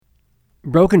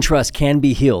Broken trust can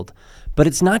be healed, but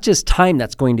it's not just time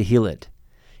that's going to heal it.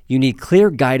 You need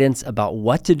clear guidance about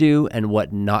what to do and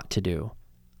what not to do.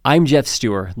 I'm Jeff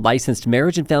Stewart, licensed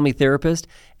marriage and family therapist,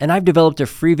 and I've developed a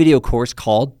free video course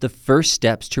called The First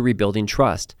Steps to Rebuilding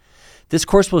Trust. This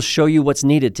course will show you what's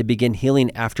needed to begin healing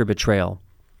after betrayal.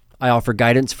 I offer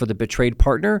guidance for the betrayed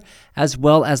partner as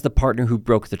well as the partner who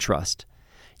broke the trust.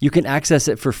 You can access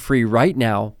it for free right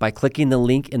now by clicking the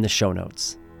link in the show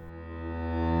notes.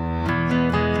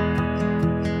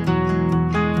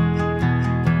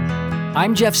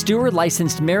 I'm Jeff Stewart,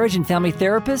 licensed marriage and family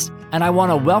therapist, and I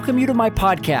want to welcome you to my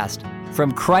podcast,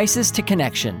 From Crisis to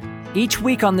Connection. Each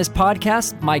week on this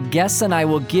podcast, my guests and I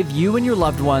will give you and your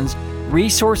loved ones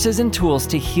resources and tools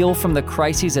to heal from the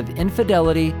crises of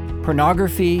infidelity,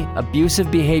 pornography, abusive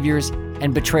behaviors,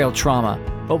 and betrayal trauma.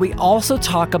 But we also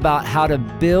talk about how to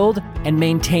build and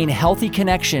maintain healthy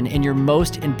connection in your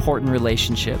most important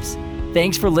relationships.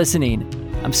 Thanks for listening.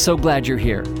 I'm so glad you're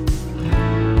here.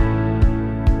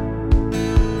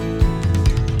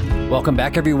 Welcome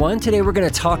back, everyone. Today we're going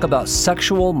to talk about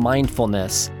sexual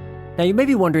mindfulness. Now, you may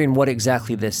be wondering what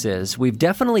exactly this is. We've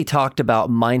definitely talked about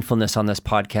mindfulness on this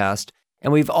podcast,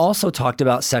 and we've also talked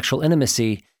about sexual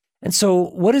intimacy. And so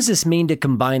what does this mean to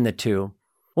combine the two?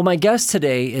 Well, my guest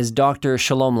today is Dr.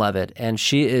 Shalom Levitt, and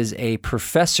she is a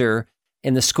professor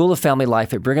in the School of Family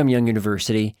Life at Brigham Young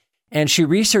University, and she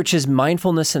researches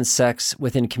mindfulness and sex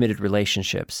within committed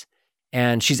relationships.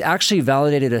 And she's actually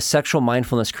validated a sexual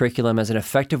mindfulness curriculum as an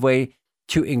effective way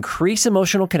to increase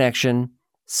emotional connection,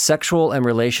 sexual and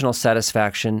relational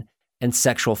satisfaction, and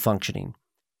sexual functioning.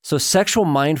 So sexual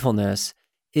mindfulness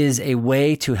is a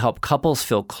way to help couples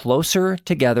feel closer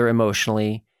together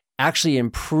emotionally, actually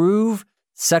improve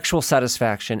sexual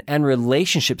satisfaction and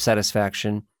relationship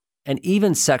satisfaction, and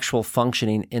even sexual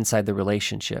functioning inside the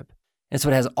relationship. And so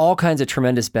it has all kinds of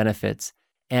tremendous benefits.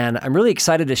 And I'm really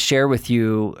excited to share with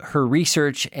you her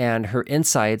research and her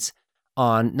insights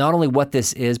on not only what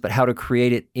this is, but how to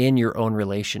create it in your own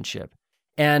relationship.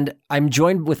 And I'm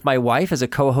joined with my wife as a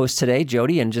co-host today,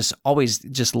 Jody, and always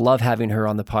love having her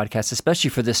on the podcast, especially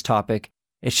for this topic.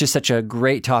 It's just such a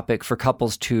great topic for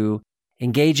couples to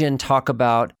engage in, talk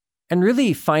about, and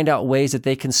really find out ways that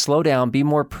they can slow down, be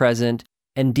more present,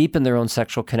 and deepen their own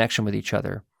sexual connection with each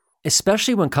other,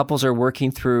 especially when couples are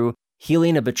working through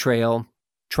healing a betrayal,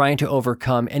 trying to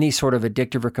overcome any sort of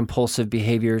addictive or compulsive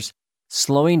behaviors.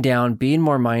 Slowing down, being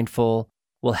more mindful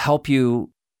will help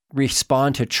you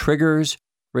respond to triggers,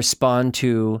 respond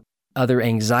to other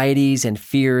anxieties and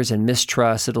fears and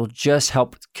mistrust. It'll just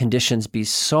help conditions be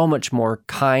so much more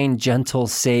kind, gentle,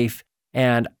 safe.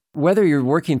 And whether you're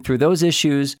working through those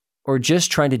issues or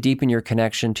just trying to deepen your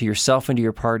connection to yourself and to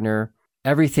your partner,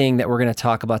 everything that we're going to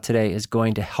talk about today is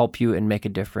going to help you and make a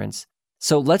difference.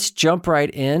 So let's jump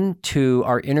right into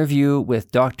our interview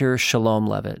with Dr. Shalom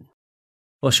Levitt.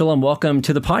 Well, Shalom, welcome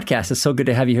to the podcast. It's so good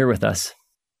to have you here with us.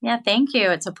 Yeah, thank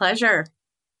you. It's a pleasure.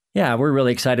 Yeah, we're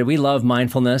really excited. We love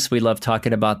mindfulness. We love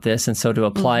talking about this. And so to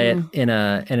apply it in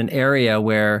an area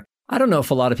where I don't know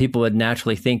if a lot of people would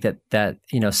naturally think that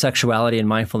sexuality and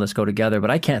mindfulness go together,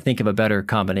 but I can't think of a better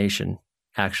combination,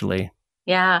 actually.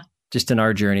 Yeah. Just in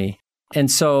our journey. And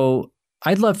so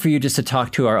I'd love for you just to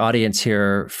talk to our audience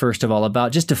here, first of all,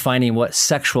 about just defining what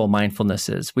sexual mindfulness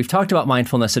is. We've talked about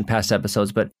mindfulness in past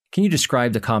episodes, but can you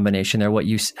describe the combination there,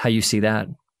 how you see that?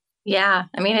 Yeah.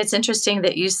 I mean, it's interesting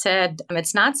that you said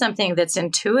it's not something that's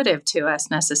intuitive to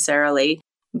us necessarily,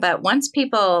 but once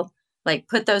people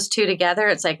put those two together,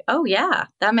 it's like, oh yeah,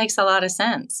 that makes a lot of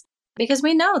sense. Because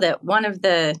we know that one of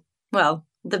the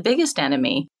biggest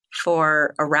enemy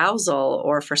for arousal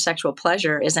or for sexual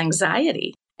pleasure is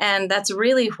anxiety. And that's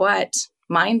really what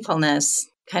mindfulness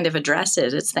kind of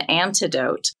addresses. It's the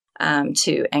antidote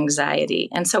to anxiety.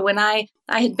 And so when I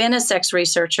had been a sex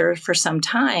researcher for some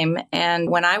time,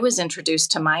 and when I was introduced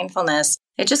to mindfulness,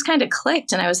 it just kind of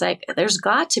clicked. And I was like, there's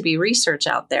got to be research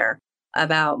out there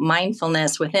about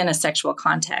mindfulness within a sexual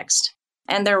context.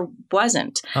 And there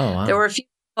wasn't. Oh, wow. There were a few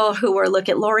people who were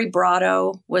Lori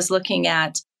Brotto was looking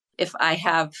at, if I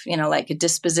have, a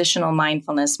dispositional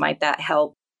mindfulness, might that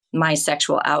help my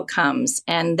sexual outcomes?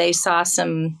 And they saw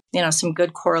some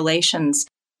good correlations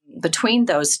between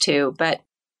those two. But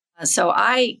so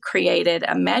I created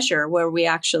a measure where we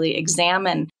actually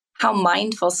examine how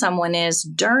mindful someone is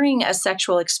during a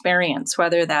sexual experience,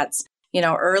 whether that's,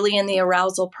 early in the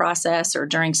arousal process or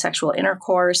during sexual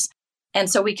intercourse. And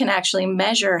so we can actually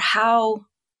measure how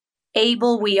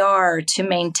able we are to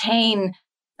maintain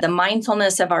the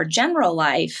mindfulness of our general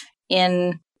life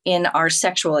in our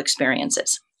sexual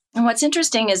experiences. And what's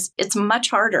interesting is it's much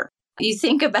harder. You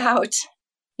think about,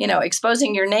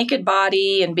 exposing your naked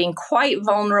body and being quite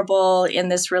vulnerable in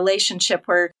this relationship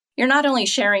where you're not only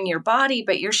sharing your body,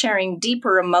 but you're sharing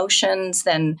deeper emotions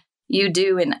than you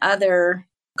do in other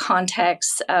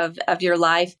contexts of your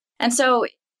life. And so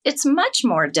it's much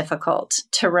more difficult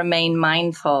to remain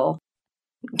mindful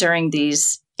during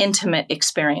these intimate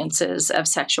experiences of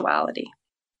sexuality.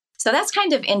 So that's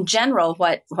kind of in general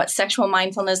what sexual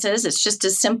mindfulness is. It's just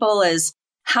as simple as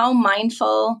how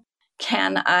mindful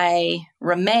can I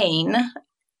remain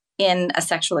in a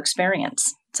sexual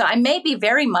experience? So I may be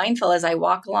very mindful as I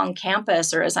walk along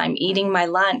campus or as I'm eating my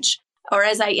lunch or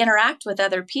as I interact with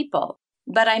other people,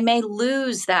 but I may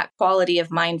lose that quality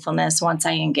of mindfulness once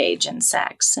I engage in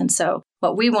sex. And so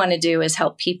what we want to do is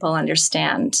help people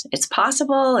understand it's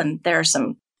possible, and there are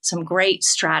some great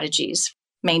strategies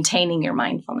maintaining your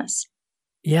mindfulness.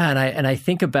 Yeah, and I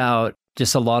think about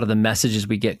just a lot of the messages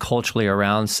we get culturally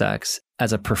around sex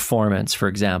as a performance, for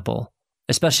example,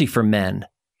 especially for men.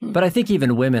 But I think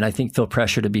even women, feel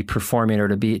pressure to be performing or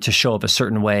to show up a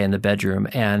certain way in the bedroom.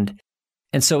 And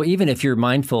so even if you're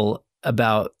mindful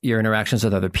about your interactions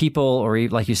with other people, or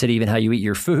like you said, even how you eat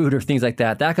your food or things like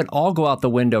that, that could all go out the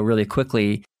window really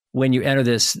quickly when you enter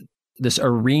this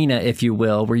arena, if you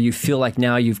will, where you feel like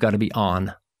now you've got to be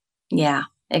on. Yeah,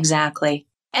 exactly.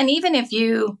 And even if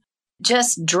you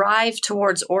just drive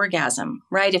towards orgasm,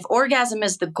 right? If orgasm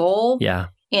is the goal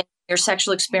in your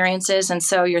sexual experiences, and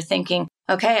so you're thinking,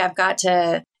 okay, I've got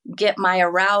to get my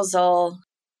arousal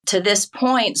to this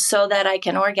point so that I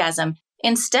can orgasm.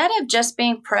 Instead of just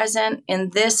being present in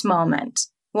this moment,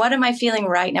 what am I feeling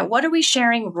right now? What are we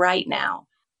sharing right now?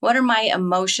 What are my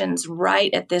emotions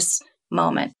right at this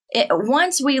moment?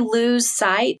 Once we lose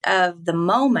sight of the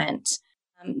moment,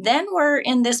 then we're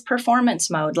in this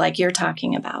performance mode like you're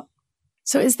talking about.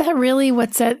 So is that really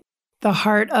what's at the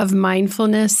heart of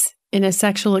mindfulness in a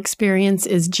sexual experience,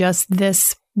 is just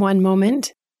this one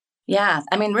moment? Yeah,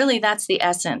 really, that's the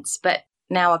essence. But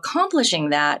now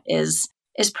accomplishing that is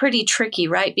pretty tricky,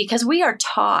 right? Because we are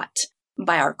taught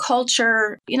by our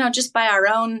culture, just by our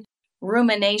own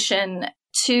rumination,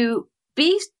 to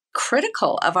be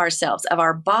critical of ourselves, of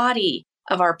our body,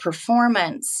 of our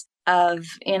performance, of,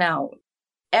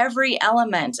 every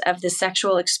element of the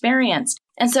sexual experience.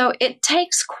 And so it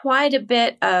takes quite a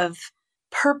bit of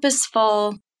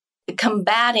purposeful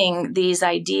combating these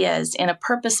ideas in a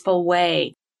purposeful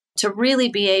way to really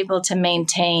be able to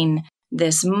maintain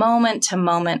this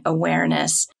moment-to-moment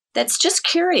awareness that's just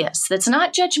curious, that's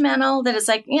not judgmental, that is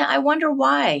like, I wonder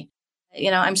why,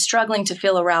 I'm struggling to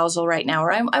feel arousal right now,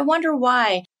 or I wonder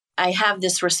why I have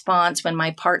this response when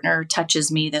my partner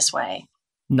touches me this way.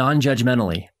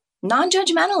 Non-judgmentally.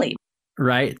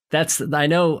 Right. I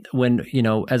know when,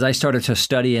 as I started to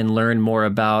study and learn more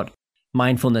about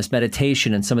mindfulness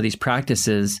meditation and some of these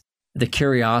practices, the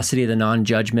curiosity, the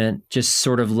non-judgment, just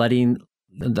sort of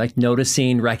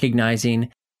noticing, recognizing,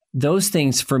 those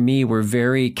things for me were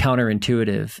very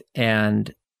counterintuitive.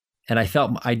 And I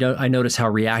felt, I noticed how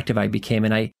reactive I became.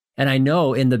 And I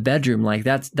know in the bedroom, like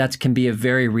that can be a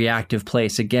very reactive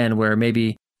place again, where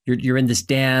maybe you're in this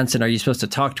dance, and are you supposed to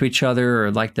talk to each other,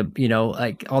 or like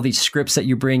like all these scripts that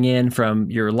you bring in from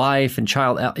your life and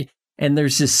child. And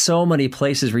there's just so many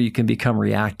places where you can become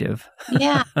reactive.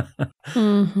 Yeah.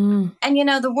 Mm-hmm.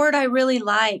 And, the word I really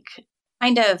like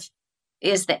kind of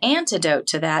is the antidote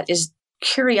to that is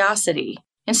curiosity.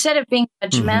 Instead of being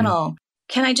judgmental,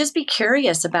 can I just be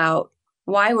curious about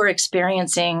why we're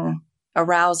experiencing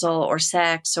arousal or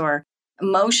sex, or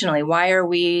emotionally, why are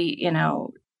we,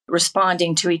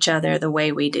 responding to each other the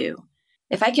way we do?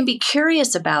 If I can be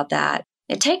curious about that,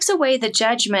 it takes away the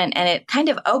judgment, and it kind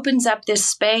of opens up this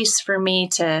space for me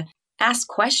to ask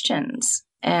questions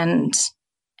and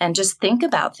just think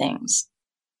about things.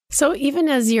 So even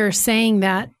as you're saying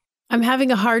that, I'm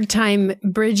having a hard time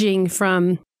bridging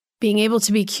from being able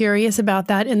to be curious about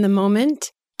that in the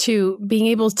moment to being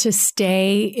able to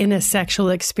stay in a sexual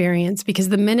experience. Because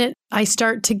the minute I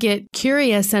start to get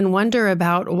curious and wonder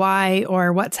about why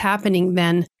or what's happening,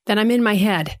 then I'm in my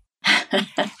head.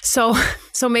 So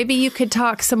maybe you could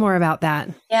talk some more about that.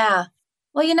 Yeah.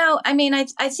 Well,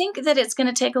 I think that it's going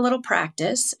to take a little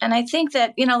practice. And I think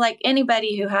that, like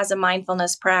anybody who has a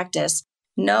mindfulness practice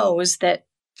knows that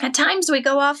at times we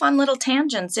go off on little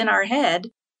tangents in our head,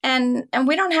 and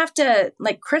we don't have to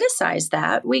criticize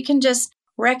that. We can just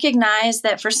recognize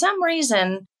that for some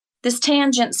reason, this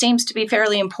tangent seems to be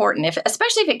fairly important,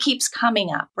 especially if it keeps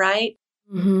coming up, right?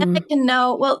 Mm-hmm. And I can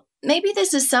know, well, maybe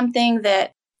this is something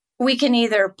that we can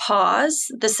either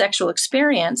pause the sexual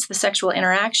experience, the sexual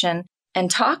interaction, and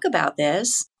talk about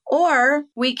this, or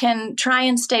we can try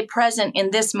and stay present in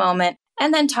this moment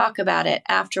and then talk about it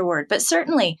afterward. But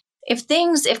certainly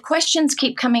if questions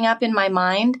keep coming up in my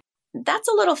mind, that's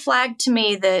a little flag to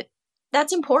me that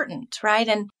that's important, right?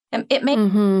 And it may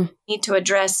need to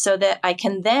address so that I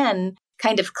can then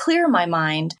kind of clear my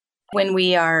mind when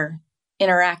we are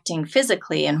interacting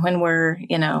physically and when we're,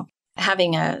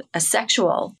 having a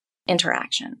sexual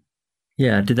interaction.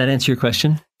 Yeah. Did that answer your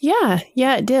question? Yeah,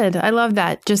 it did. I love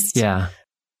that. Just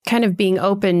kind of being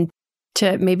open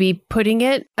to maybe putting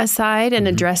it aside and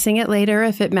addressing it later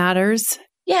if it matters.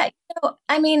 Yeah.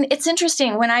 It's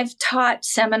interesting when I've taught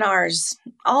seminars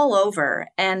all over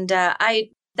and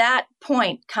that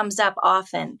point comes up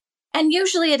often. And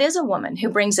usually it is a woman who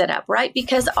brings it up, right?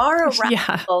 Because our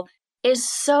arousal is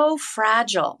so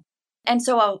fragile. And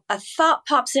so a thought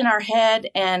pops in our head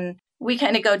and we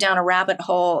kind of go down a rabbit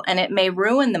hole and it may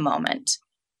ruin the moment.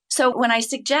 So when I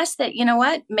suggest that, you know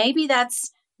what, maybe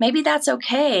that's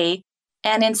okay.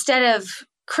 And instead of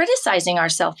criticizing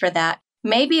ourselves for that,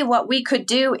 maybe what we could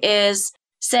do is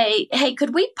say, hey,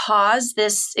 could we pause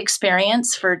this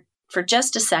experience for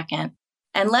just a second?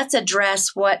 And let's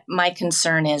address what my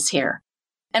concern is here.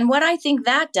 And what I think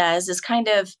that does is kind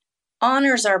of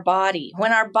honors our body.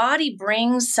 When our body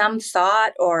brings some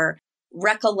thought or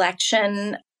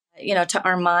recollection, to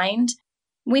our mind,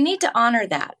 we need to honor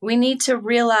that. We need to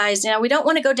realize, we don't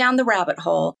want to go down the rabbit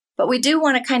hole, but we do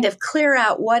want to kind of clear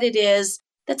out what it is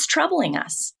that's troubling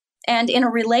us. And in a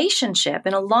relationship,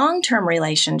 in a long-term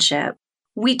relationship,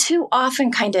 we too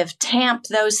often kind of tamp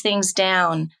those things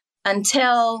down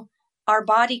until our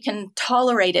body can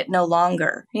tolerate it no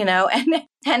longer,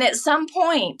 and at some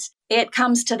point it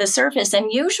comes to the surface.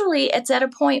 And usually it's at a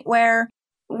point where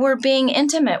we're being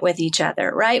intimate with each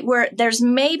other, right? Where there's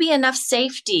maybe enough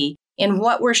safety in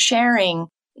what we're sharing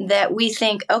that we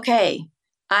think, okay,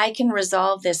 I can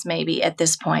resolve this maybe at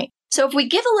this point. So if we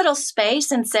give a little space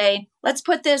and say, let's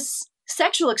put this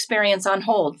sexual experience on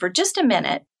hold for just a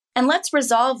minute, and let's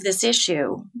resolve this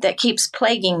issue that keeps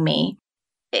plaguing me,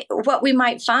 what we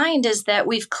might find is that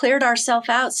we've cleared ourselves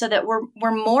out so that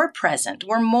we're more present,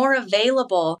 we're more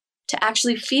available to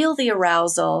actually feel the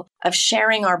arousal of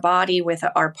sharing our body with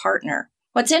our partner.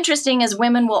 What's interesting is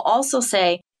women will also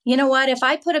say, you know what, if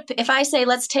I say,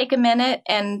 let's take a minute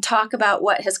and talk about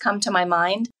what has come to my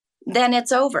mind, then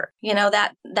it's over.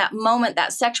 That moment,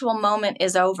 that sexual moment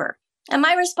is over. And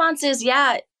my response is,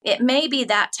 yeah, it may be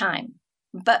that time,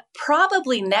 but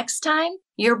probably next time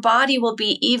your body will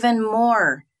be even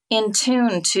more in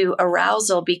tune to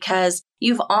arousal because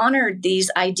you've honored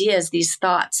these ideas, these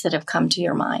thoughts that have come to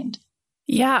your mind.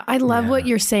 Yeah, I love what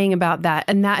you're saying about that.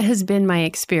 And that has been my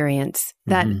experience,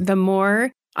 that the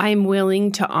more I'm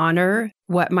willing to honor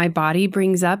what my body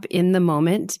brings up in the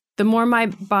moment, the more my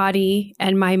body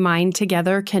and my mind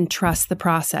together can trust the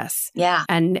process. Yeah.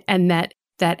 And that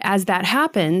as that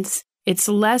happens, it's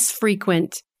less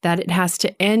frequent that it has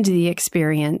to end the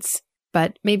experience,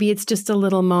 but maybe it's just a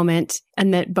little moment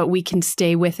but we can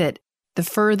stay with it. The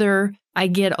further I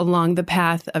get along the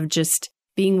path of just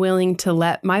being willing to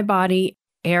let my body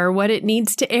air what it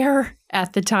needs to air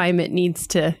at the time it needs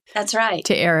to. That's right.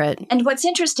 To air it. And what's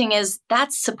interesting is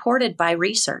that's supported by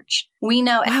research. We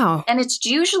know, and it's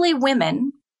usually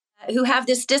women who have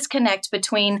this disconnect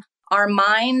between our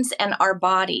minds and our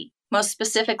body, most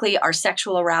specifically our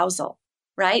sexual arousal,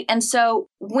 right? And so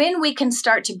when we can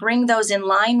start to bring those in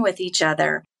line with each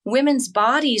other, women's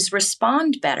bodies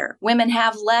respond better. Women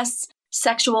have less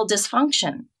sexual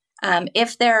dysfunction.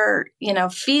 If they're,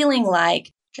 feeling like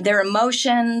their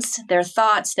emotions, their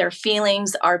thoughts, their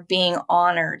feelings are being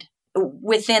honored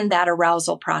within that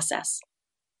arousal process.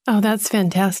 Oh, that's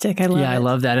fantastic. I love it. Yeah, I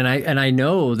love that. And I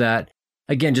know that,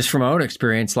 again, just from our own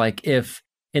experience, like if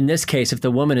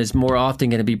the woman is more often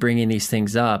going to be bringing these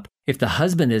things up, if the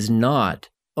husband is not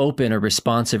open or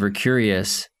responsive or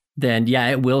curious, then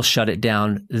it will shut it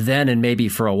down then and maybe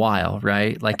for a while,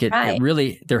 right? Like it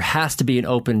really, there has to be an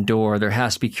open door. There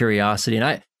has to be curiosity.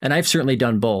 And I've certainly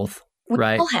done both,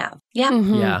 right? We all have. Yeah.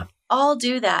 Mm-hmm. Yeah. All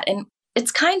do that. And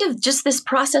it's kind of just this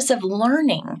process of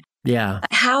learning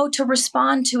how to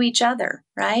respond to each other,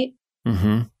 right?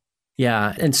 Mm-hmm.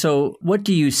 Yeah. And so what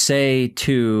do you say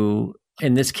to,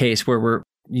 in this case where we're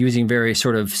using very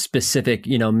sort of specific,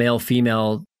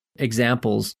 male-female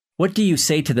examples, what do you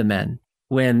say to the men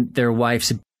when their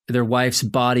wife's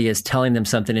body is telling them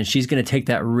something and she's going to take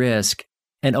that risk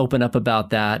and open up about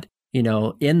that,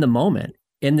 in the moment,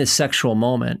 in this sexual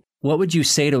moment? What would you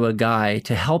say to a guy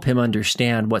to help him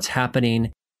understand what's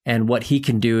happening and what he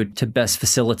can do to best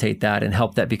facilitate that and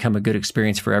help that become a good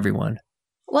experience for everyone?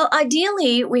 Well,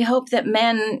 ideally, we hope that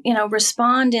men,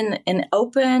 respond in an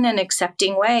open and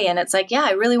accepting way. And it's like,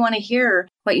 I really want to hear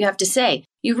what you have to say.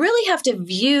 You really have to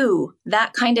view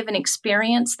that kind of an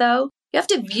experience, though, You have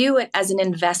to view it as an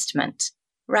investment,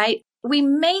 right? We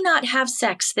may not have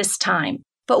sex this time,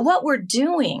 but what we're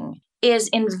doing is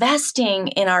investing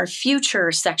in our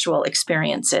future sexual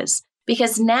experiences,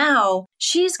 because now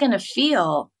she's going to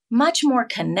feel much more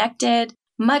connected,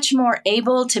 much more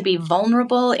able to be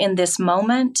vulnerable in this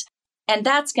moment. And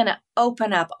that's going to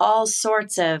open up all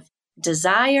sorts of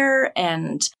desire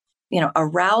and,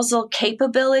 arousal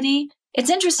capability. It's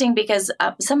interesting because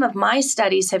some of my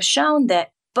studies have shown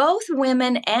that both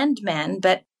women and men,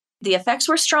 but the effects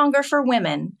were stronger for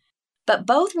women, but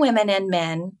both women and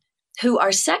men who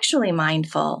are sexually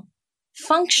mindful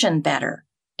function better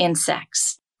in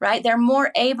sex, right? They're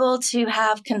more able to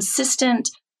have consistent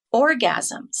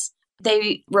orgasms.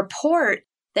 They report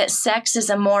that sex is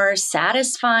a more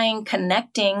satisfying,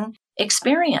 connecting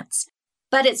experience.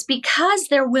 But it's because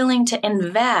they're willing to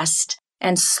invest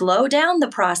and slow down the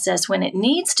process when it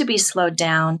needs to be slowed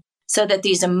down so that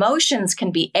these emotions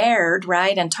can be aired,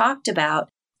 right, and talked about,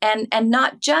 and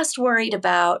not just worried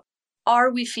about, are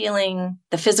we feeling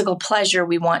the physical pleasure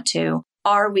we want to?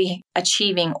 Are we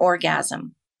achieving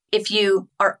orgasm? If you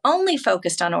are only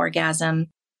focused on orgasm,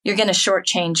 you're going to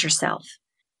shortchange yourself.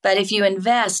 But if you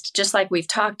invest, just like we've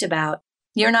talked about,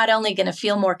 you're not only going to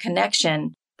feel more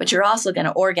connection, but you're also going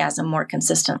to orgasm more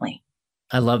consistently.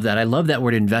 I love that. I love that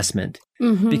word investment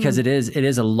because it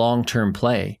is a long-term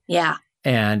play. Yeah.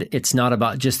 And it's not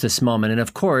about just this moment. And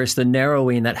of course, the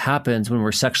narrowing that happens when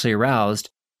we're sexually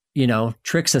aroused,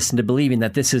 tricks us into believing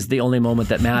that this is the only moment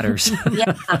that matters.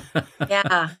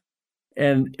 Yeah.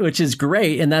 And which is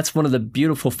great. And that's one of the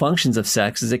beautiful functions of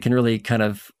sex, is it can really kind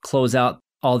of close out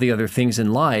all the other things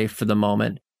in life for the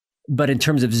moment. But in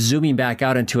terms of zooming back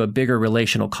out into a bigger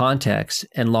relational context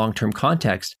and long-term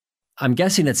context, I'm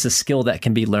guessing it's a skill that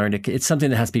can be learned. It's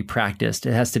something that has to be practiced.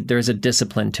 There's a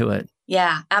discipline to it.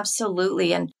 Yeah,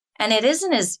 absolutely. And it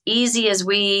isn't as easy as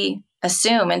we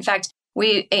assume. In fact,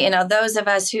 we, those of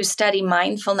us who study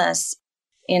mindfulness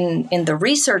in the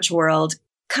research world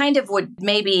kind of would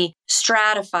maybe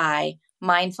stratify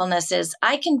mindfulness as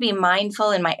I can be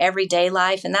mindful in my everyday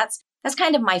life. And that's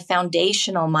kind of my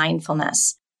foundational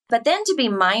mindfulness. But then to be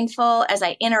mindful as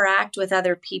I interact with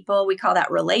other people, we call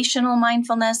that relational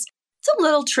mindfulness. It's a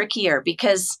little trickier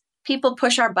because people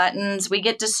push our buttons, we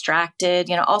get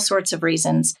distracted, all sorts of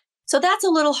reasons. So that's a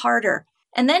little harder.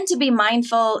 And then to be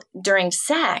mindful during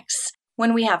sex,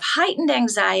 when we have heightened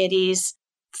anxieties,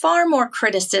 far more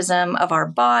criticism of our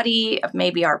body, of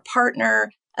maybe our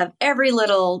partner, of every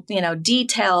little,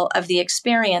 detail of the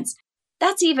experience,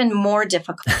 that's even more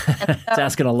difficult. So, it's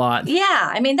asking a lot.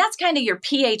 Yeah. That's kind of your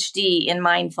PhD in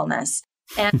mindfulness.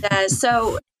 And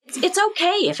so it's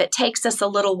okay if it takes us a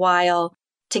little while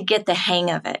to get the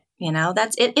hang of it.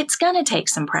 It's going to take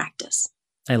some practice.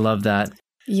 I love that.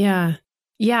 Yeah.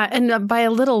 Yeah. And by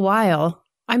a little while,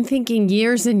 I'm thinking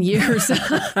years and years.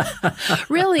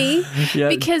 Really? Yeah.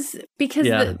 Because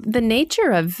the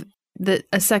nature of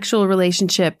a sexual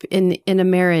relationship in a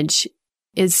marriage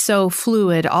is so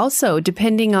fluid also,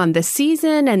 depending on the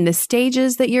season and the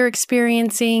stages that you're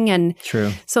experiencing. And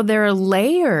true. So there are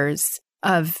layers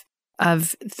of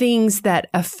things that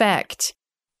affect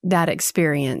that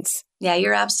experience. Yeah,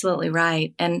 you're absolutely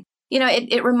right. And,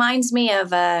 it reminds me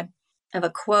of a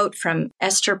quote from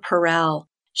Esther Perel.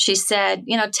 She said,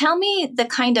 tell me the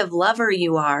kind of lover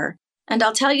you are, and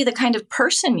I'll tell you the kind of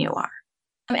person you are.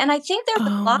 And I think there's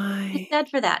a lot to be said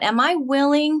for that. Am I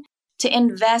willing to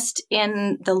invest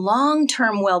in the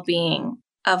long-term well-being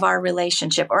of our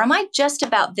relationship? Or am I just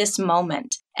about this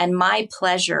moment and my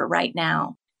pleasure right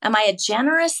now? Am I a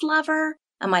generous lover?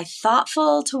 Am I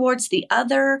thoughtful towards the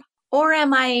other? Or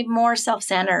am I more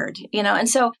self-centered? And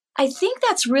so I think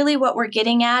that's really what we're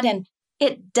getting at. And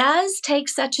it does take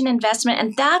such an investment.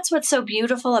 And that's what's so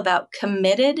beautiful about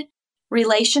committed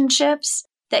relationships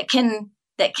that can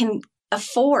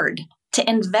afford to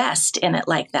invest in it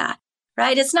like that.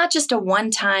 Right? It's not just a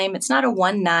one time. It's not a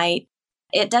one night.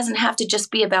 It doesn't have to just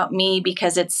be about me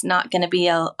because it's not going to be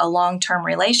a long-term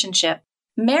relationship.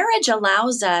 Marriage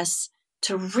allows us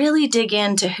to really dig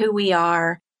into who we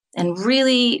are and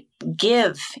really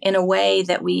give in a way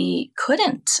that we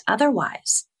couldn't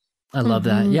otherwise. I love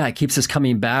that. Yeah, it keeps us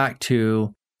coming back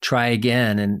to try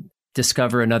again and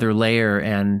discover another layer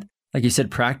and, like you said,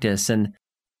 practice. And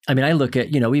I look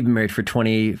at, we've been married for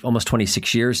almost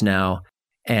 26 years now.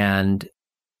 And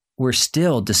we're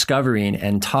still discovering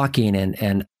and talking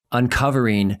and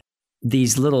uncovering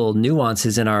these little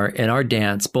nuances in our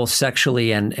dance, both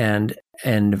sexually and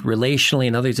relationally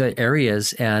in other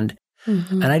areas. And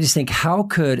I just think, how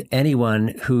could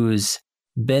anyone who's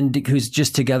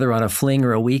just together on a fling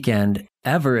or a weekend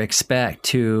ever expect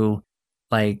to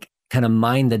kind of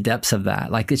mine the depths of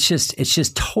that. Like it's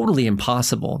just totally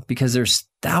impossible because there's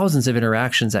thousands of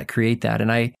interactions that create that.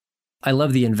 And I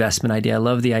love the investment idea. I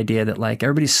love the idea that like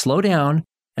everybody slow down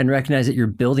and recognize that you're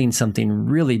building something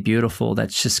really beautiful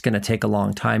that's just going to take a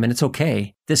long time. And it's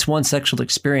okay. This one sexual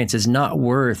experience is not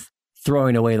worth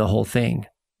throwing away the whole thing.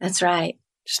 That's right.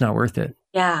 It's not worth it.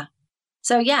 Yeah.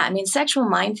 So yeah, I mean, sexual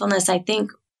mindfulness, I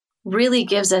think, really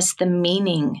gives us the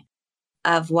meaning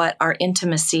of what our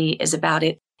intimacy is about.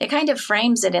 It kind of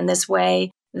frames it in this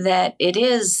way that it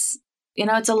is,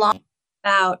 it's a lot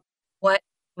about what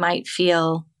might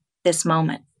feel this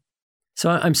moment. So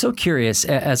I'm so curious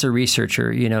as a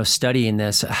researcher, studying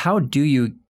this, how do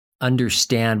you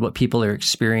understand what people are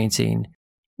experiencing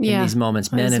in these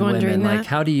moments, men and women? Like,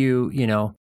 how do you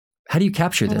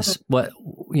capture this?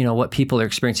 What people are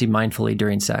experiencing mindfully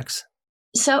during sex?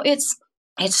 So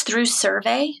it's through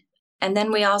survey. And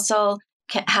then we also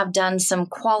have done some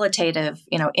qualitative,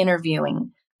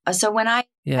 interviewing. So when I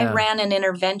ran an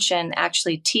intervention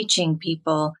actually teaching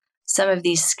people some of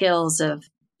these skills of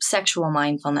sexual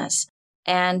mindfulness.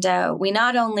 And we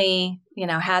not only,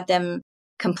 had them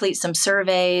complete some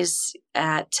surveys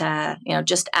at,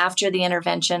 just after the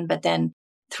intervention, but then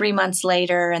 3 months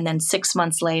later and then 6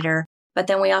 months later. But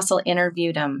then we also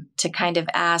interviewed them to kind of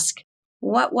ask,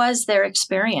 what was their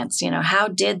experience? How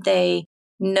did they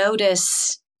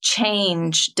notice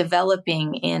change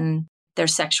developing in their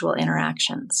sexual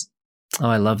interactions? Oh,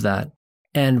 I love that.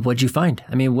 And what'd you find?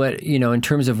 I mean, in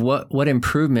terms of what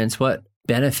improvements, what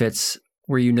benefits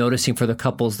were you noticing for the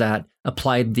couples that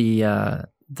applied the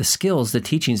skills, the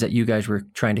teachings that you guys were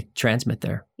trying to transmit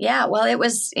there? Yeah, well, it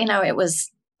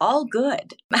was all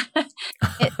good.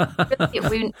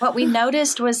 What we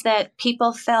noticed was that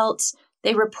people felt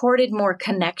they reported more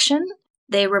connection.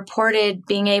 They reported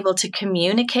being able to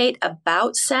communicate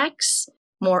about sex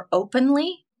more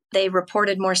openly. They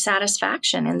reported more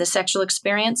satisfaction in the sexual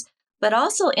experience, but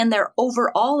also in their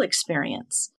overall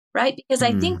experience, right? Because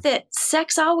I think that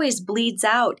sex always bleeds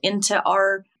out into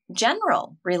our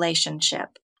general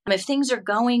relationship. If things are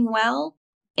going well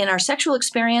in our sexual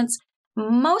experience,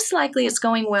 most likely it's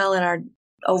going well in our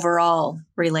overall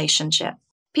relationship.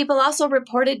 People also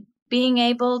reported being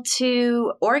able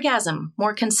to orgasm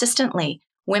more consistently.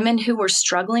 Women who were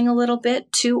struggling a little bit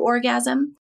to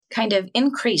orgasm kind of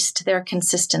increased their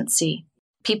consistency.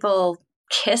 People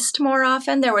kissed more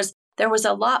often. There was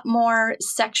a lot more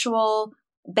sexual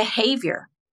behavior,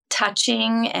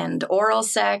 touching and oral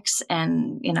sex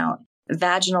and,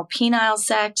 vaginal penile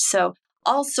sex. So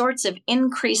all sorts of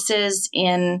increases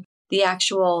in the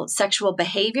actual sexual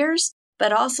behaviors,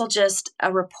 but also just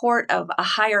a report of a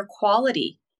higher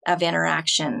quality of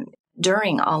interaction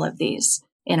during all of these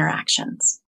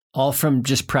interactions. All from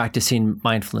just practicing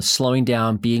mindfulness, slowing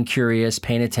down, being curious,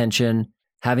 paying attention,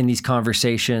 having these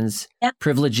conversations,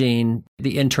 privileging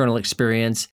the internal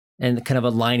experience, and kind of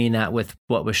aligning that with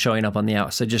what was showing up on the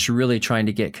outside, just really trying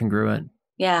to get congruent.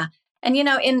 Yeah. And,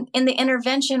 in the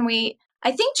intervention,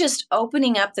 I think just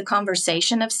opening up the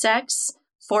conversation of sex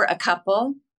for a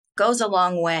couple goes a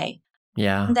long way.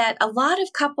 Yeah. That a lot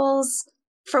of couples,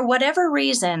 for whatever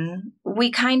reason,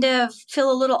 we kind of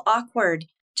feel a little awkward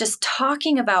just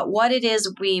talking about what it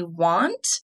is we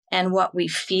want and what we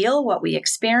feel, what we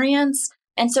experience.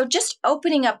 And so just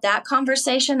opening up that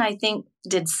conversation, I think,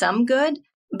 did some good,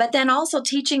 but then also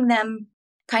teaching them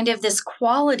kind of this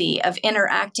quality of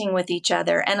interacting with each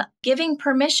other and giving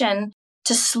permission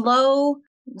to slow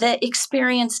the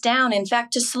experience down. In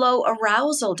fact, to slow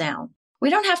arousal down. We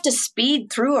don't have to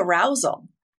speed through arousal.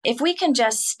 If we can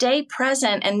just stay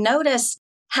present and notice,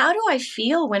 how do I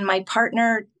feel when my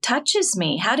partner touches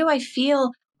me? How do I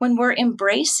feel when we're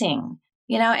embracing?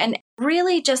 And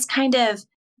really just kind of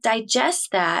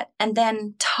digest that and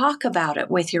then talk about it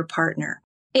with your partner.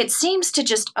 It seems to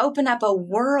just open up a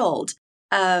world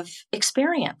of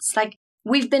experience. Like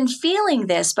we've been feeling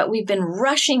this, but we've been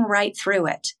rushing right through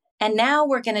it. And now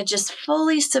we're going to just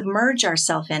fully submerge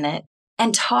ourselves in it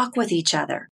and talk with each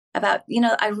other about,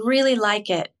 I really like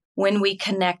it when we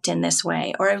connect in this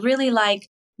way, or I really like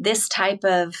this type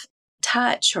of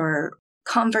touch or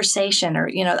conversation, or,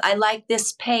 I like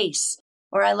this pace,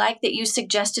 or I like that you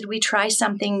suggested we try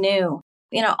something new.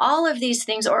 All of these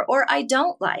things, or I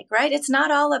don't like, right? It's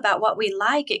not all about what we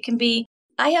like. It can be,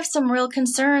 I have some real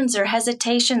concerns or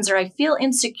hesitations, or I feel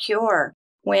insecure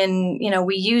when,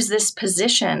 we use this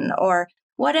position, or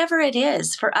whatever it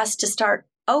is, for us to start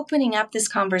opening up this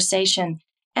conversation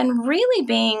and really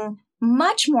being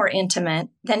much more intimate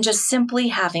than just simply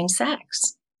having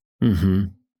sex. Mm-hmm.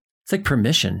 It's like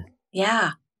permission.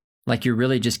 Yeah. Like you're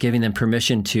really just giving them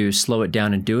permission to slow it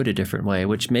down and do it a different way,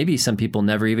 which maybe some people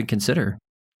never even consider.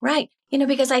 Right.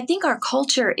 Because I think our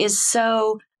culture is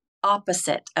so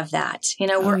opposite of that.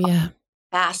 We're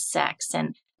fast sex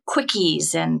and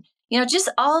quickies and, just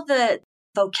all the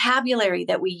vocabulary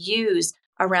that we use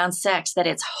around sex, that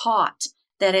it's hot,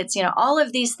 that it's, all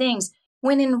of these things.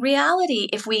 When in reality,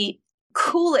 if we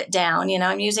cool it down,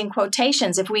 I'm using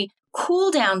quotations, if we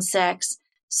cool down sex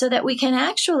so that we can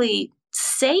actually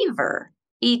savor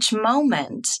each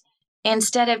moment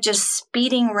instead of just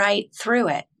speeding right through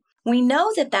it. We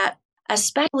know that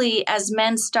especially as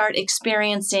men start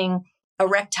experiencing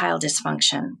erectile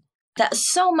dysfunction, that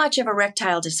so much of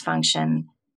erectile dysfunction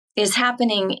is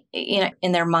happening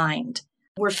in their mind.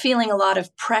 We're feeling a lot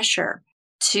of pressure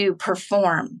to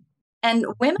perform. And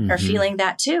women are feeling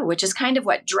that too, which is kind of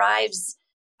what drives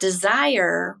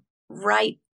desire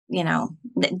right,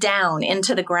 down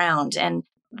into the ground. And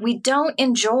we don't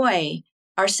enjoy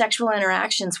our sexual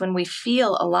interactions when we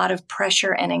feel a lot of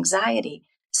pressure and anxiety.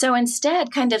 So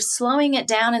instead, kind of slowing it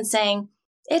down and saying,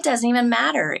 it doesn't even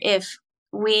matter if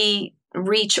we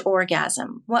reach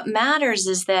orgasm. What matters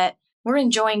is that we're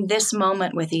enjoying this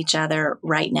moment with each other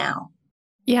right now.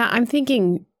 Yeah, I'm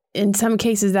thinking in some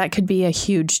cases that could be a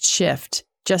huge shift,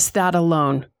 just that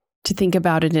alone, to think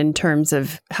about it in terms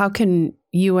of how can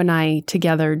you and I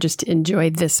together just enjoy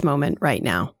this moment right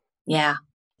now? Yeah,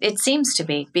 it seems to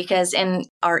be, because in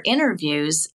our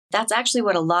interviews, that's actually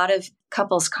what a lot of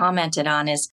couples commented on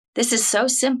is, this is so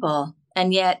simple,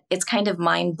 and yet it's kind of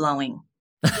mind-blowing.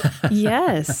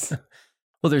 Yes.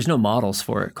 Well, there's no models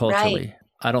for it culturally. Right.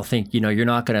 I don't think, you're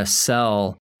not going to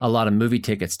sell a lot of movie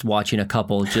tickets to watching a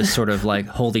couple just sort of like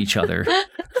hold each other.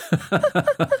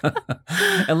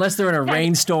 Unless they're in a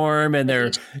rainstorm and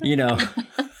they're,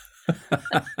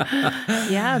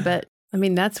 Yeah, but I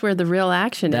mean, that's where the real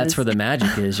action is. That's where the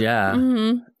magic is, yeah.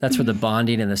 That's where the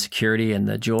bonding and the security and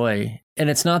the joy. And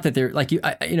it's not that there, like,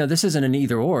 this isn't an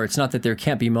either or. It's not that there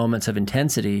can't be moments of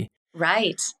intensity.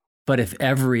 Right. But if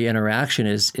every interaction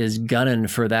is gunning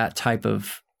for that type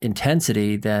of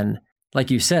intensity, then,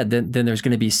 like you said, then there's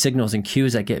going to be signals and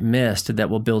cues that get missed that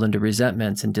will build into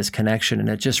resentments and disconnection. And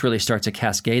it just really starts a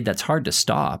cascade that's hard to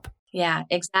stop. Yeah,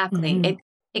 exactly.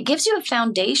 It gives you a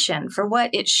foundation for what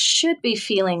it should be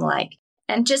feeling like.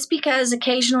 And just because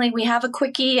occasionally we have a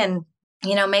quickie and,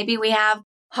 maybe we have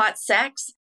hot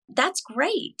sex, that's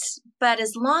great. But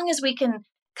as long as we can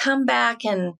come back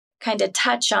and kind of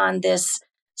touch on this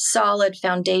solid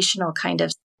foundational kind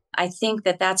of, I think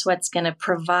that's what's going to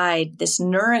provide this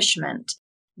nourishment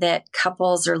that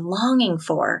couples are longing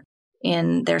for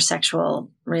in their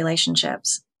sexual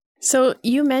relationships. So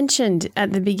you mentioned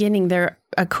at the beginning there,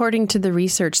 according to the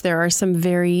research, there are some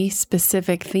very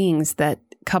specific things that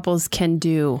couples can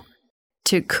do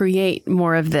to create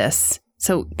more of this.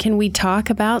 So can we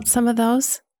talk about some of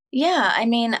those? Yeah,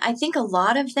 I think a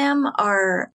lot of them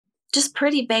are just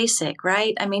pretty basic,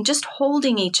 right? Just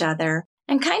holding each other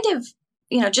and kind of,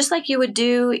 just like you would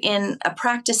do in a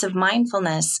practice of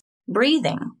mindfulness,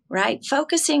 breathing, right?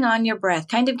 Focusing on your breath,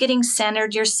 kind of getting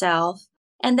centered yourself,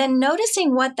 and then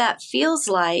noticing what that feels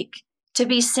like to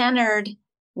be centered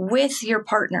with your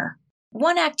partner.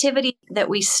 One activity that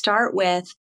we start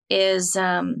with is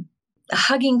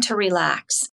hugging to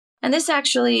relax. And this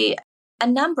actually, a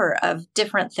number of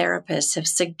different therapists have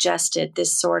suggested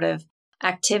this sort of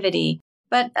activity,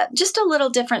 but just a little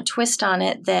different twist on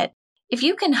it, that if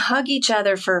you can hug each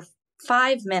other for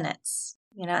 5 minutes,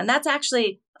 and that's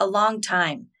actually a long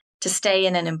time to stay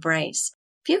in an embrace.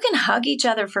 If you can hug each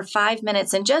other for 5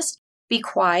 minutes and just be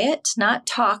quiet, not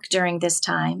talk during this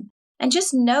time, and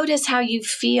just notice how you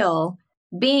feel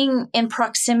being in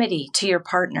proximity to your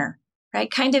partner, right?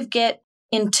 Kind of get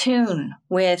in tune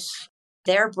with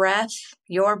their breath,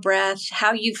 your breath,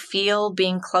 how you feel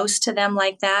being close to them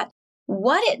like that.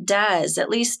 What it does, at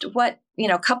least what,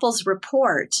 couples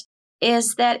report,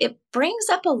 is that it brings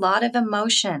up a lot of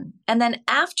emotion. And then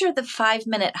after the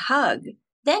 5-minute hug,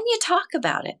 then you talk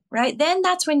about it, right? Then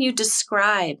that's when you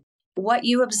describe what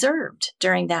you observed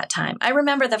during that time. I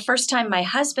remember the first time my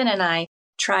husband and I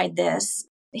tried this.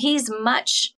 He's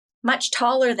much, much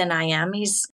taller than I am.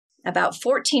 He's about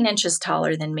 14 inches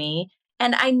taller than me.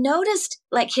 And I noticed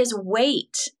like his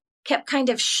weight kept kind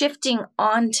of shifting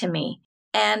onto me.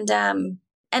 And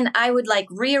I would like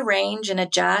rearrange and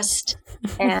adjust.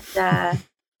 And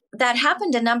that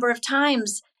happened a number of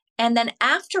times. And then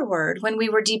afterward, when we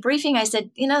were debriefing, I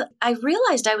said, I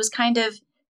realized I was kind of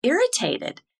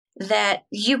irritated that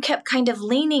you kept kind of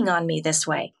leaning on me this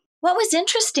way. What was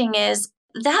interesting is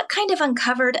that kind of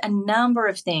uncovered a number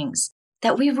of things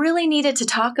that we really needed to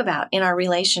talk about in our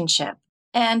relationship.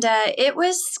 And it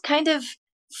was kind of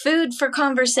food for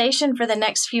conversation for the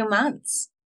next few months.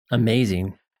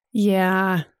 Amazing.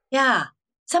 Yeah. Yeah.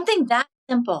 Something that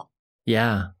simple.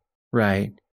 Yeah,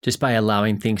 right. Just by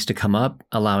allowing things to come up,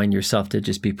 allowing yourself to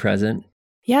just be present.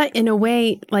 Yeah, in a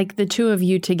way, like the two of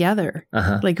you together,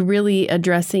 like really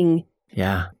addressing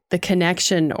the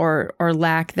connection or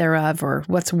lack thereof, or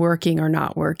what's working or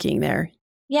not working there.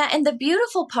 Yeah, and the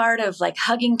beautiful part of like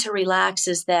hugging to relax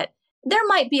is that there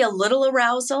might be a little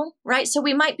arousal, right? So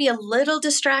we might be a little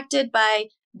distracted by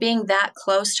being that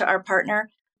close to our partner,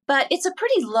 but it's a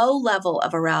pretty low level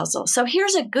of arousal. So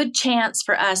here's a good chance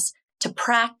for us to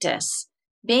practice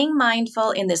being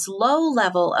mindful in this low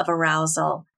level of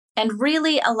arousal and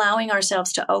really allowing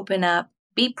ourselves to open up,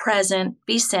 be present,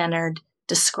 be centered,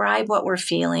 describe what we're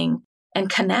feeling, and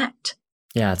connect.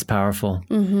 Yeah, it's powerful.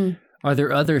 Mm-hmm. Are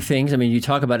there other things? I mean, you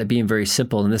talk about it being very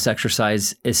simple, and this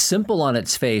exercise is simple on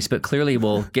its face, but clearly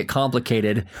will get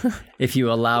complicated if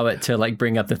you allow it to like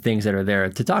bring up the things that are there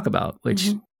to talk about, which...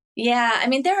 Mm-hmm. Yeah, I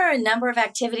mean, there are a number of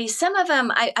activities. Some of them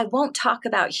I won't talk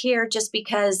about here just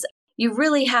because you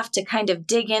really have to kind of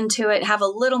dig into it, have a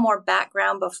little more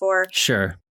background before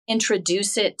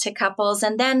introduce it to couples.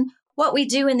 And then what we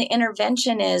do in the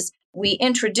intervention is we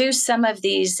introduce some of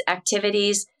these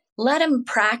activities, let them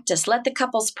practice, let the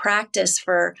couples practice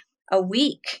for a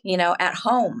week, at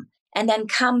home, and then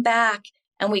come back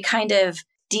and we kind of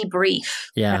debrief.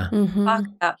 Yeah. Mm-hmm. Talk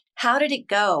about how did it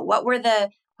go? What were the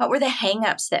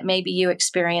hangups that maybe you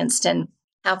experienced, and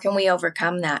how can we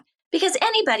overcome that? Because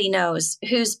anybody knows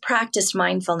who's practiced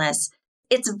mindfulness.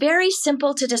 It's very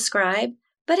simple to describe,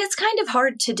 but it's kind of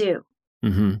hard to do,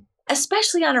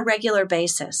 especially on a regular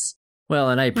basis. Well,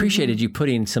 and I appreciated you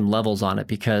putting some levels on it,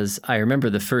 because I remember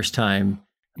the first time,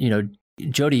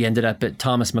 Jody ended up at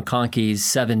Thomas McConkey's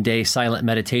 7-day silent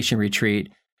meditation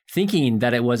retreat, thinking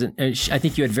that it wasn't. I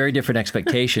think you had very different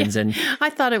expectations, and I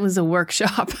thought it was a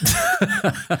workshop.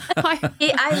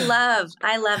 I love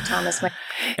Thomas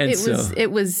McConkey.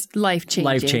 It was life changing.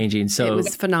 Life changing. So it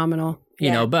was phenomenal.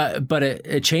 But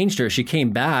it changed her. She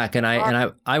came back, and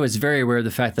I was very aware of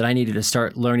the fact that I needed to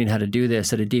start learning how to do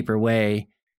this at a deeper way,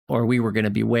 or we were going to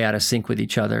be way out of sync with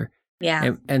each other.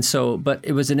 Yeah. And so, but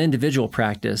it was an individual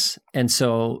practice, and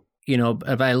so.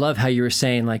 I love how you were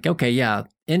saying like, okay, yeah,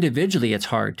 individually it's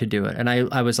hard to do it. And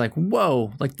I was like,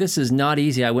 whoa, like this is not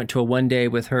easy. I went to a 1-day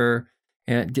with her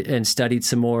and studied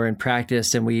some more and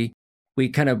practiced. And we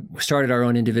kind of started our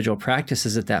own individual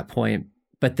practices at that point.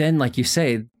 But then, like you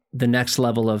say, the next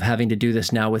level of having to do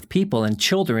this now with people and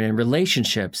children and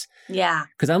relationships. Yeah.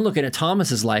 Because I'm looking at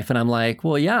Thomas's life and I'm like,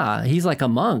 well, yeah, he's like a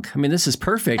monk. I mean, this is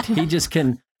perfect. He just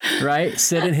can, right,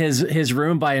 sit in his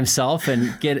room by himself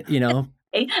and get,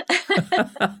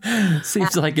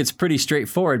 seems like it's pretty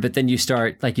straightforward, but then you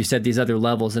start, like you said, these other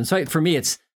levels. And so for me,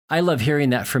 I love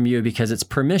hearing that from you, because it's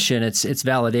permission, it's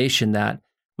validation that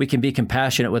we can be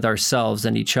compassionate with ourselves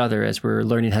and each other as we're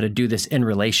learning how to do this in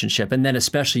relationship. And then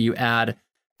especially you add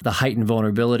the heightened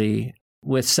vulnerability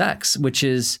with sex, which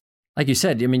is, like you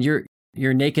said, I mean,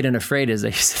 you're naked and afraid, as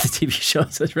they said the TV show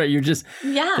says, right? You're just,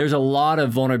 there's a lot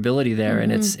of vulnerability there,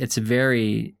 and it's a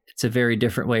very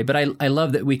different way. But I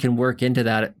love that we can work into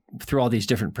that through all these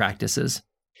different practices.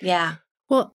 Yeah.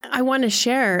 Well, I want to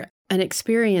share an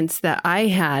experience that I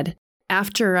had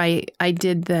after I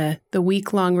did the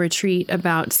week-long retreat.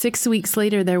 About 6 weeks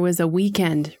later, there was a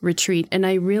weekend retreat, and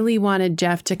I really wanted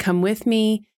Jeff to come with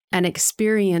me and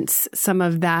experience some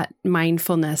of that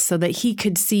mindfulness so that he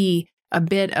could see a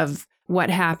bit of what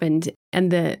happened. And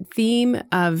the theme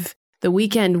of the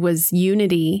weekend was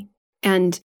unity.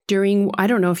 And I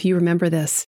don't know if you remember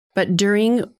this, but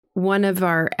during one of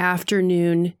our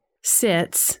afternoon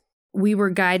sits, we were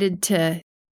guided to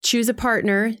choose a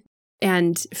partner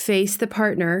and face the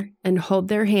partner and hold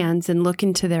their hands and look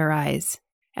into their eyes.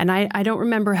 And I don't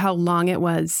remember how long it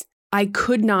was. I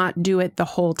could not do it the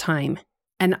whole time.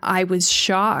 And I was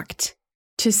shocked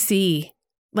to see,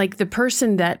 like, the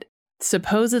person that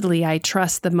supposedly I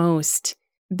trust the most,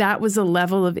 that was a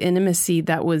level of intimacy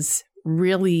that was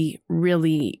really,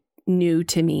 really new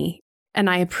to me. And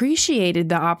I appreciated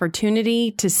the opportunity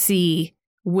to see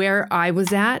where I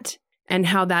was at and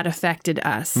how that affected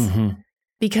us,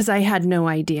 because I had no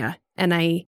idea. And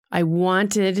I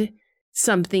wanted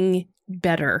something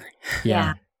better.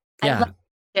 Yeah. I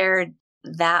shared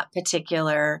that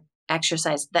particular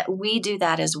exercise, that we do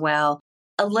that as well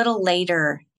a little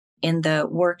later in the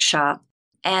workshop.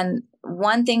 And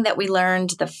one thing that we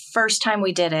learned the first time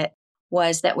we did it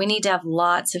was that we need to have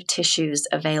lots of tissues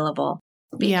available.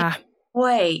 Because,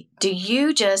 boy, do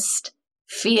you just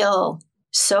feel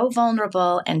so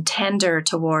vulnerable and tender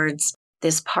towards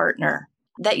this partner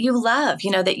that you love,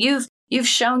 that you've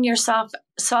shown yourself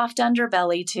soft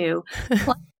underbelly to plenty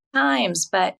of times,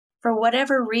 but for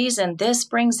whatever reason, this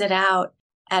brings it out.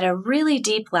 at a really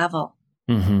deep level.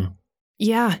 Mm-hmm.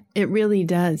 Yeah, it really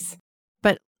does.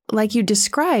 But like you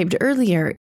described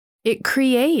earlier, it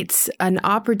creates an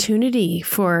opportunity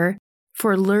for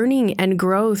learning and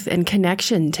growth and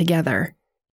connection together.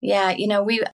 Yeah,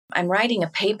 I'm writing a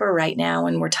paper right now,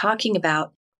 and we're talking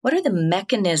about what are the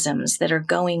mechanisms that are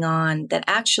going on that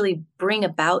actually bring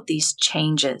about these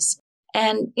changes.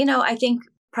 And, I think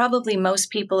probably most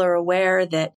people are aware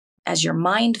that as you're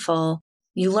mindful,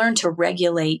 you learn to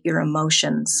regulate your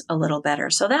emotions a little better.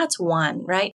 So that's one,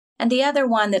 right? And the other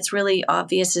one that's really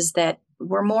obvious is that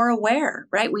we're more aware,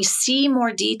 right? We see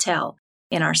more detail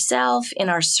in ourselves, in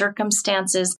our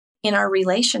circumstances, in our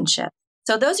relationship.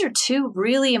 So those are two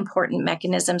really important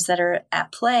mechanisms that are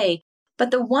at play.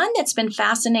 But the one that's been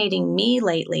fascinating me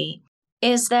lately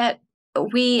is that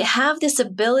we have this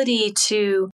ability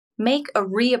to make a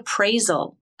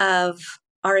reappraisal of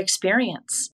our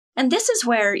experience. And this is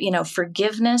where,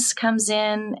 forgiveness comes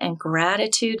in and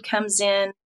gratitude comes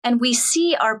in. And we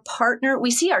see our partner, we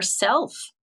see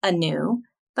ourselves anew,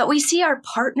 but we see our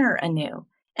partner anew.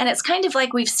 And it's kind of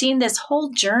like we've seen this whole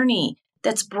journey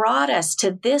that's brought us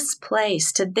to this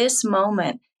place, to this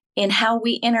moment in how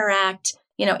we interact,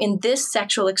 in this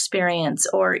sexual experience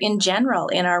or in general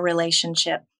in our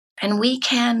relationship. And we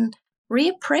can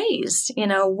reappraise,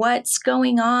 what's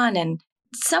going on. And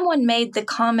someone made the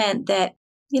comment that,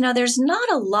 there's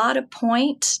not a lot of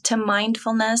point to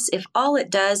mindfulness if all it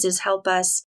does is help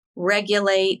us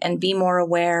regulate and be more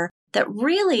aware, that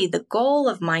really the goal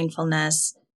of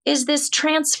mindfulness is this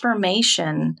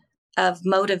transformation of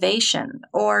motivation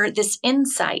or this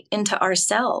insight into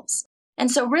ourselves.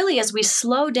 And so really, as we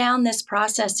slow down this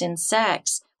process in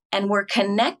sex and we're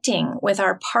connecting with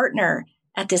our partner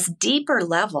at this deeper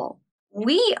level,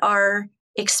 we are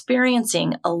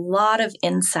experiencing a lot of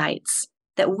insights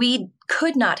that we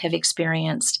could not have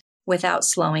experienced without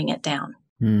slowing it down.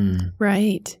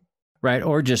 Right. Right.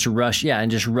 Or just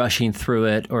rushing through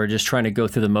it, or just trying to go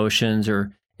through the motions,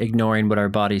 or ignoring what our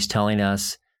body's telling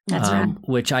us. That's right.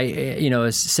 Which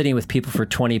as sitting with people for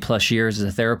 20 plus years as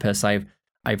a therapist,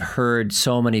 I've heard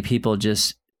so many people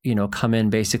just, come in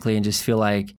basically and just feel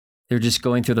like they're just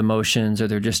going through the motions, or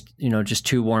they're just, just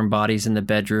two warm bodies in the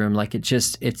bedroom. Like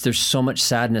there's so much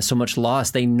sadness, so much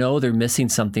loss. They know they're missing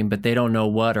something, but they don't know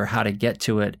what or how to get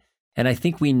to it. And I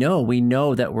think we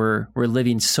know that we're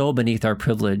living so beneath our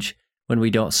privilege when we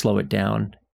don't slow it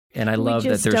down. And I love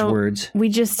that there's words. We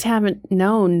just haven't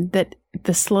known that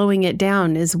the slowing it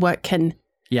down is what can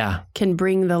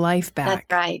bring the life back.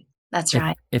 That's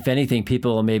right. If anything,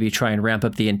 people will maybe try and ramp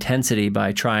up the intensity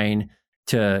by trying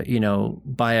to,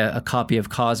 buy a copy of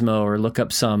Cosmo or look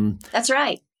up some. That's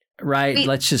right. Right.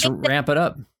 Let's just ramp it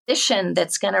up.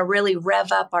 That's going to really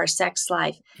rev up our sex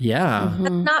life. Yeah. Mm-hmm.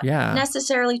 That's not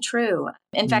necessarily true.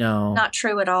 In fact, not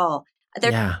true at all.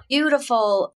 There's a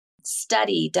beautiful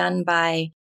study done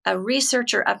by a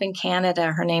researcher up in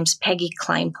Canada. Her name's Peggy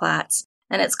Kleinplatz,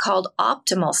 and it's called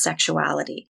Optimal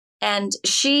Sexuality. And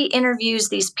she interviews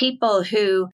these people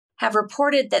who have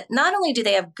reported that not only do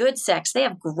they have good sex, they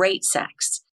have great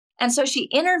sex. And so she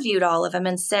interviewed all of them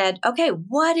and said, okay,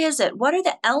 what is it? What are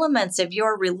the elements of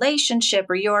your relationship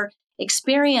or your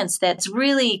experience that's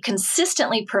really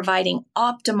consistently providing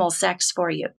optimal sex for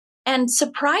you? And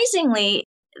surprisingly,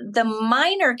 the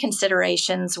minor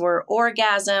considerations were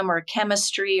orgasm or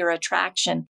chemistry or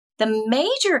attraction. The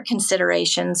major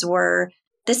considerations were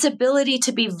this ability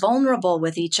to be vulnerable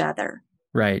with each other.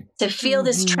 Right. To feel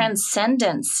this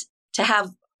transcendence, to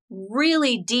have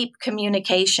really deep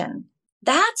communication.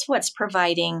 That's what's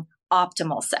providing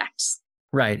optimal sex.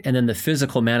 Right. And then the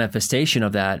physical manifestation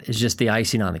of that is just the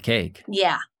icing on the cake.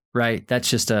 Yeah. Right. That's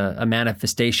just a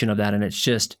manifestation of that. And it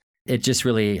just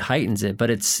really heightens it. But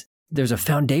there's a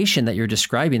foundation that you're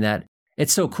describing that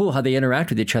it's so cool how they interact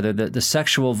with each other. The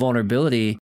sexual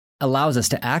vulnerability allows us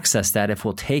to access that if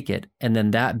we'll take it. And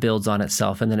then that builds on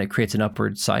itself. And then it creates an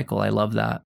upward cycle. I love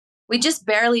that. We just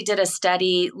barely did a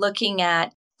study looking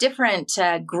at different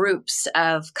groups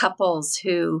of couples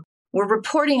who were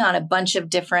reporting on a bunch of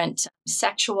different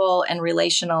sexual and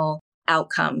relational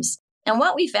outcomes. And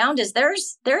what we found is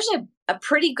there's a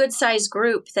pretty good sized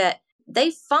group that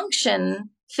they function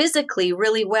physically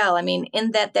really well. I mean,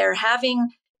 in that they're having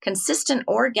consistent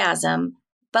orgasm,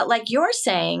 but like you're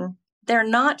saying, they're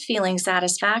not feeling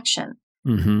satisfaction.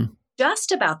 Mm-hmm.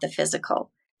 Just about the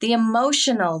physical, the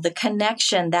emotional, the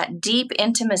connection, that deep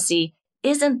intimacy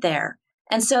isn't there.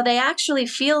 And so they actually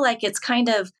feel like it's kind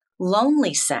of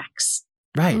lonely sex.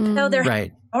 Right. So they're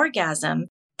having orgasm,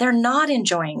 they're not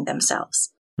enjoying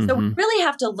themselves. So we really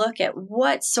have to look at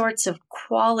what sorts of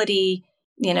quality,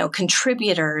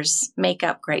 contributors make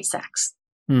up great sex.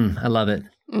 I love it.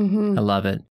 Mm-hmm. I love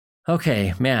it.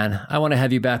 Okay, man, I want to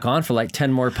have you back on for like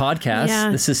 10 more podcasts.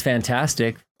 Yeah. This is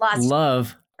fantastic. Lots,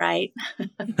 Love right?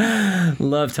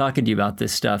 Love talking to you about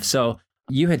this stuff. So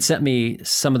you had sent me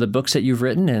some of the books that you've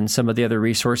written and some of the other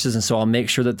resources. And so I'll make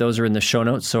sure that those are in the show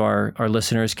notes so our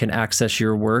listeners can access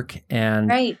your work and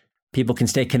Right. people can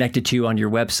stay connected to you on your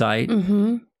website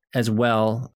Mm-hmm. as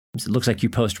well. It looks like you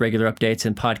post regular updates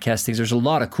and podcast things. There's a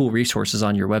lot of cool resources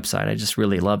on your website. I just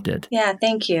really loved it. Yeah,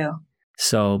 thank you.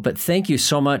 So, but thank you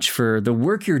so much for the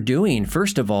work you're doing.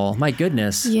 First of all, my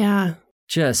goodness. Yeah.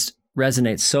 Just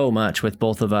resonates so much with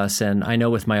both of us. And I know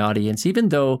with my audience, even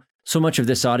though so much of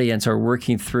this audience are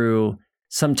working through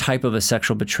some type of a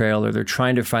sexual betrayal or they're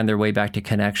trying to find their way back to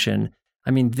connection.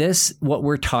 I mean, what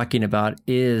we're talking about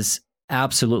is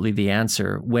absolutely the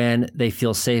answer when they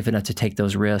feel safe enough to take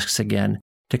those risks again,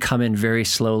 to come in very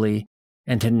slowly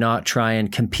and to not try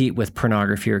and compete with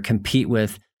pornography or compete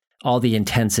with all the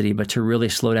intensity, but to really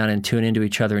slow down and tune into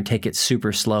each other and take it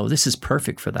super slow. This is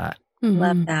perfect for that. Mm-hmm.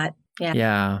 Love that. Yeah.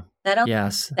 Yeah. That all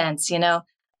Yes. makes sense.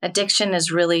 Addiction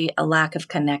is really a lack of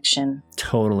connection,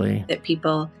 Totally. that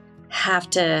people have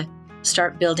to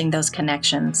start building those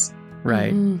connections.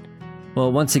 Right. Mm-hmm.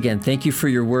 Well, once again, thank you for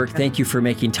your work. Thank you for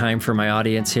making time for my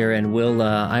audience here. And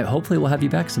hopefully we'll have you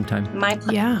back sometime. My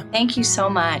pleasure. Yeah. Thank you so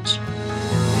much.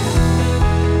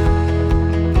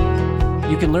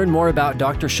 You can learn more about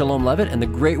Dr. Shalom Levitt and the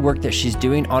great work that she's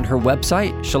doing on her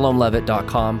website,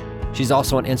 shalomlevitt.com. She's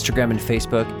also on Instagram and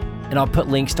Facebook, and I'll put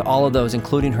links to all of those,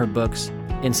 including her books,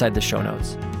 inside the show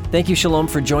notes. Thank you, Shalom,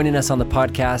 for joining us on the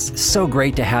podcast. So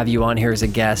great to have you on here as a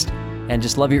guest, and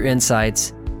just love your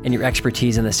insights and your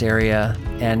expertise in this area,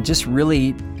 and just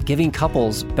really giving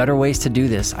couples better ways to do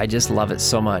this. I just love it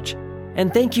so much.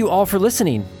 And thank you all for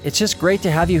listening. It's just great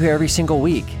to have you here every single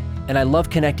week. And I love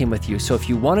connecting with you. So if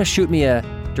you want to shoot me a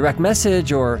direct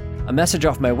message or a message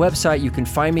off my website, you can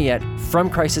find me at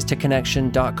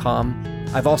fromcrisistoconnection.com.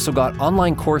 I've also got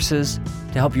online courses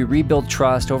to help you rebuild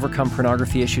trust, overcome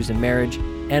pornography issues in marriage,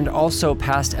 and also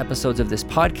past episodes of this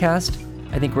podcast.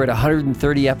 I think we're at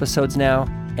 130 episodes now,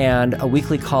 and a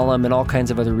weekly column and all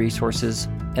kinds of other resources.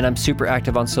 And I'm super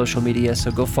active on social media, so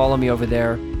go follow me over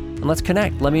there and let's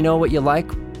connect. Let me know what you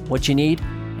like, what you need.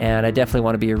 And I definitely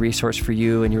want to be a resource for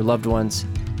you and your loved ones.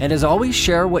 And as always,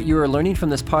 share what you are learning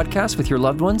from this podcast with your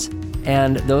loved ones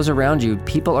and those around you.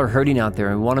 People are hurting out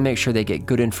there and we want to make sure they get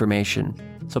good information.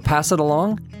 So pass it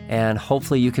along and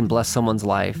hopefully you can bless someone's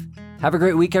life. Have a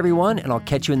great week, everyone, and I'll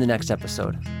catch you in the next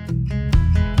episode.